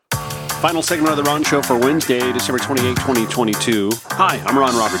Final segment of the Ron Show for Wednesday, December 28, 2022. Hi, I'm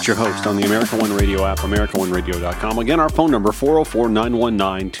Ron Roberts, your host on the America One Radio app, AmericaOneRadio.com. Again, our phone number,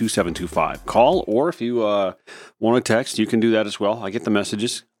 404-919-2725. Call, or if you want to text, you can do that as well. I get the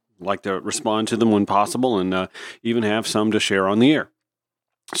messages. I like to respond to them when possible and even have some to share on the air.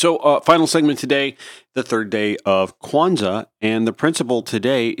 So, final segment today, the third day of Kwanzaa, and the principle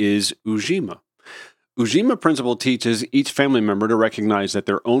today is Ujima. Ujima principle teaches each family member to recognize that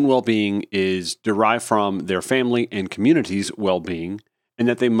their own well-being is derived from their family and community's well-being, and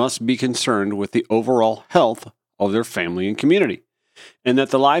that they must be concerned with the overall health of their family and community, and that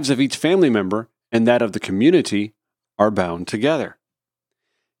the lives of each family member and that of the community are bound together.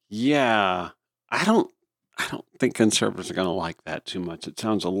 Yeah, I don't think conservatives are going to like that too much. It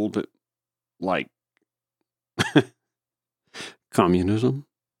sounds a little bit like communism.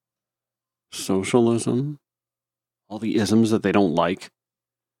 Socialism, all the isms that they don't like.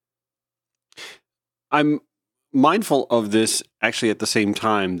 I'm mindful of this actually at the same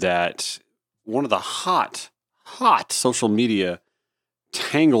time that one of the hot social media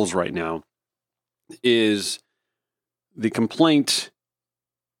tangles right now is the complaint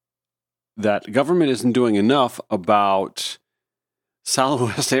that government isn't doing enough about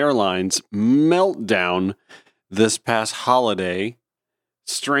Southwest Airlines' meltdown this past holiday,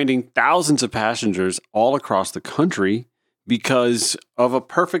 stranding thousands of passengers all across the country because of a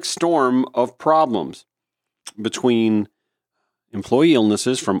perfect storm of problems between employee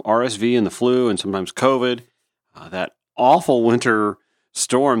illnesses from RSV and the flu and sometimes COVID, that awful winter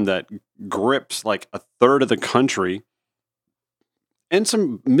storm that grips like a third of the country, and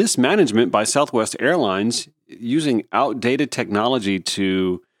some mismanagement by Southwest Airlines using outdated technology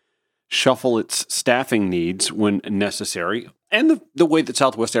to shuffle its staffing needs when necessary. And the way that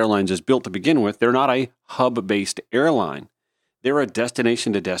Southwest Airlines is built to begin with, they're not a hub-based airline. They're a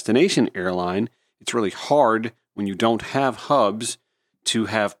destination-to-destination airline. It's really hard when you don't have hubs to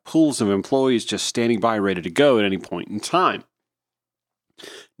have pools of employees just standing by ready to go at any point in time.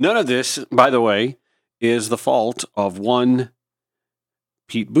 None of this, by the way, is the fault of one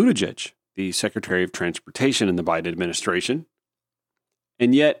Pete Buttigieg, the Secretary of Transportation in the Biden administration.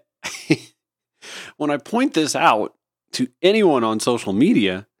 And yet, when I point this out to anyone on social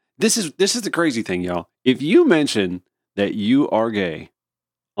media, this is the crazy thing, y'all. If you mention that you are gay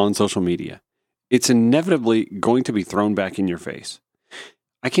on social media, it's inevitably going to be thrown back in your face.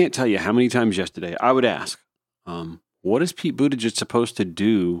 I can't tell you how many times yesterday I would ask, what is Pete Buttigieg supposed to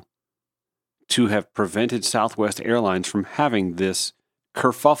do to have prevented Southwest Airlines from having this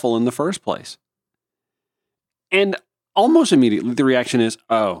kerfuffle in the first place? And almost immediately the reaction is,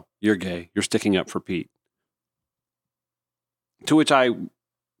 oh, you're gay. You're sticking up for Pete. To which I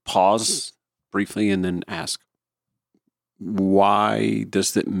pause briefly and then ask, why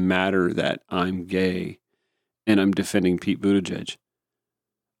does it matter that I'm gay and I'm defending Pete Buttigieg?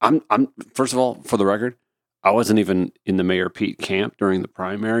 I'm first of all, for the record, I wasn't even in the Mayor Pete camp during the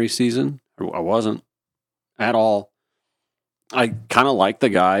primary season. I wasn't at all. I kind of liked the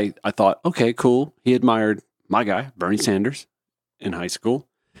guy. I thought, okay, cool. He admired my guy, Bernie Sanders, in high school.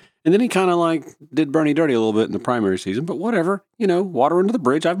 And then he kind of like did Bernie dirty a little bit in the primary season, but whatever, water under the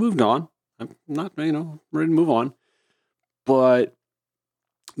bridge. I've moved on. I'm not, ready to move on. But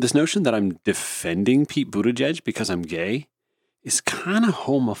this notion that I'm defending Pete Buttigieg because I'm gay is kind of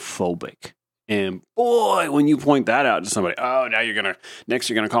homophobic. And boy, when you point that out to somebody, oh, next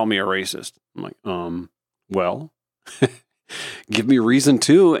you're going to call me a racist. I'm like, well, give me reason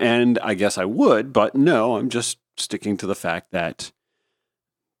to, and I guess I would, but no, I'm just sticking to the fact that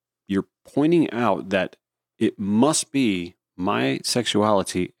you're pointing out that it must be my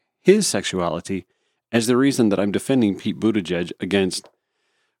sexuality, his sexuality, as the reason that I'm defending Pete Buttigieg against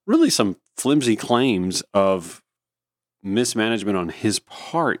really some flimsy claims of mismanagement on his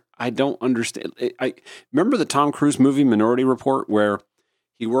part. I don't understand. I remember the Tom Cruise movie Minority Report, where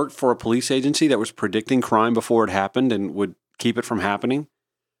he worked for a police agency that was predicting crime before it happened and would keep it from happening.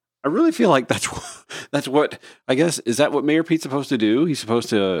 I really feel like that's what, I guess, is that what Mayor Pete's supposed to do? He's supposed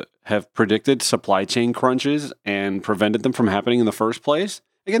to have predicted supply chain crunches and prevented them from happening in the first place?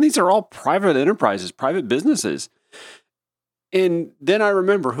 Again, these are all private enterprises, private businesses. And then I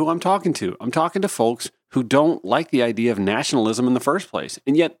remember who I'm talking to. I'm talking to folks who don't like the idea of nationalism in the first place.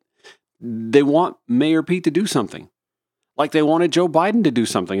 And yet they want Mayor Pete to do something. Like they wanted Joe Biden to do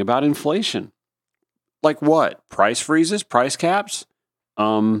something about inflation. Like what? Price freezes? Price caps?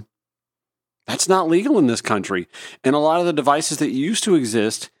 That's not legal in this country. And a lot of the devices that used to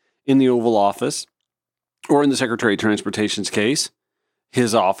exist in the Oval Office, or in the Secretary of Transportation's case,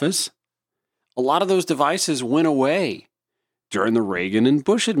 his office, a lot of those devices went away during the Reagan and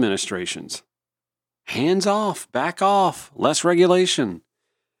Bush administrations. Hands off, back off, less regulation.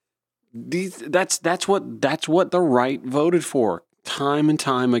 That's what the right voted for, time and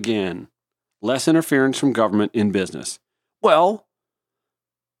time again. Less interference from government in business. Well,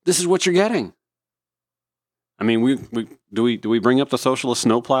 this is what you're getting. I mean, do we bring up the socialist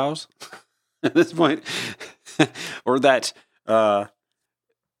snowplows at this point, or that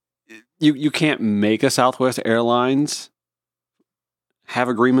you can't make a Southwest Airlines have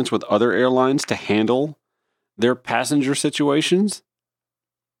agreements with other airlines to handle their passenger situations?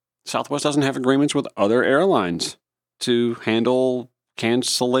 Southwest doesn't have agreements with other airlines to handle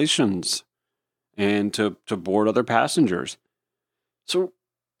cancellations and to board other passengers. So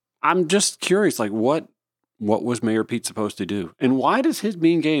I'm just curious, like, what was Mayor Pete supposed to do? And why does his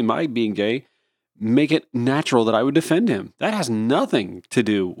being gay and my being gay make it natural that I would defend him? That has nothing to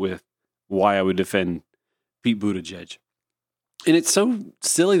do with why I would defend Pete Buttigieg. And it's so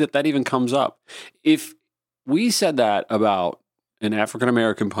silly that even comes up. If we said that about an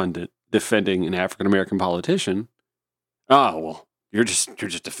African-American pundit defending an African-American politician, oh, well, you're just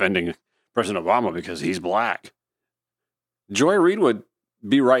defending President Obama because he's black. Joy Reid would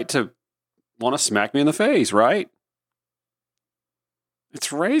be right to want to smack me in the face, right? It's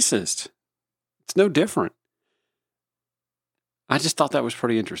racist. It's no different. I just thought that was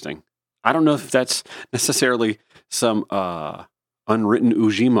pretty interesting. I don't know if that's necessarily some unwritten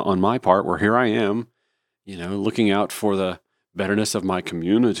ujima on my part, where here I am, looking out for the betterness of my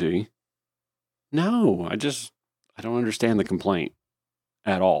community. No, I don't understand the complaint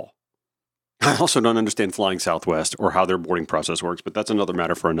at all. I also don't understand Flying Southwest or how their boarding process works, but that's another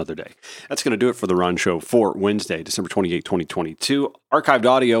matter for another day. That's going to do it for the Ron Show for Wednesday, December 28, 2022. Archived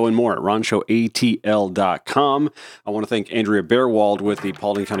audio and more at RonShowATL.com. I want to thank Andrea Baerwalde with the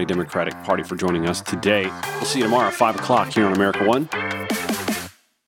Paulding County Democratic Party for joining us today. We'll see you tomorrow at 5 o'clock here on America One.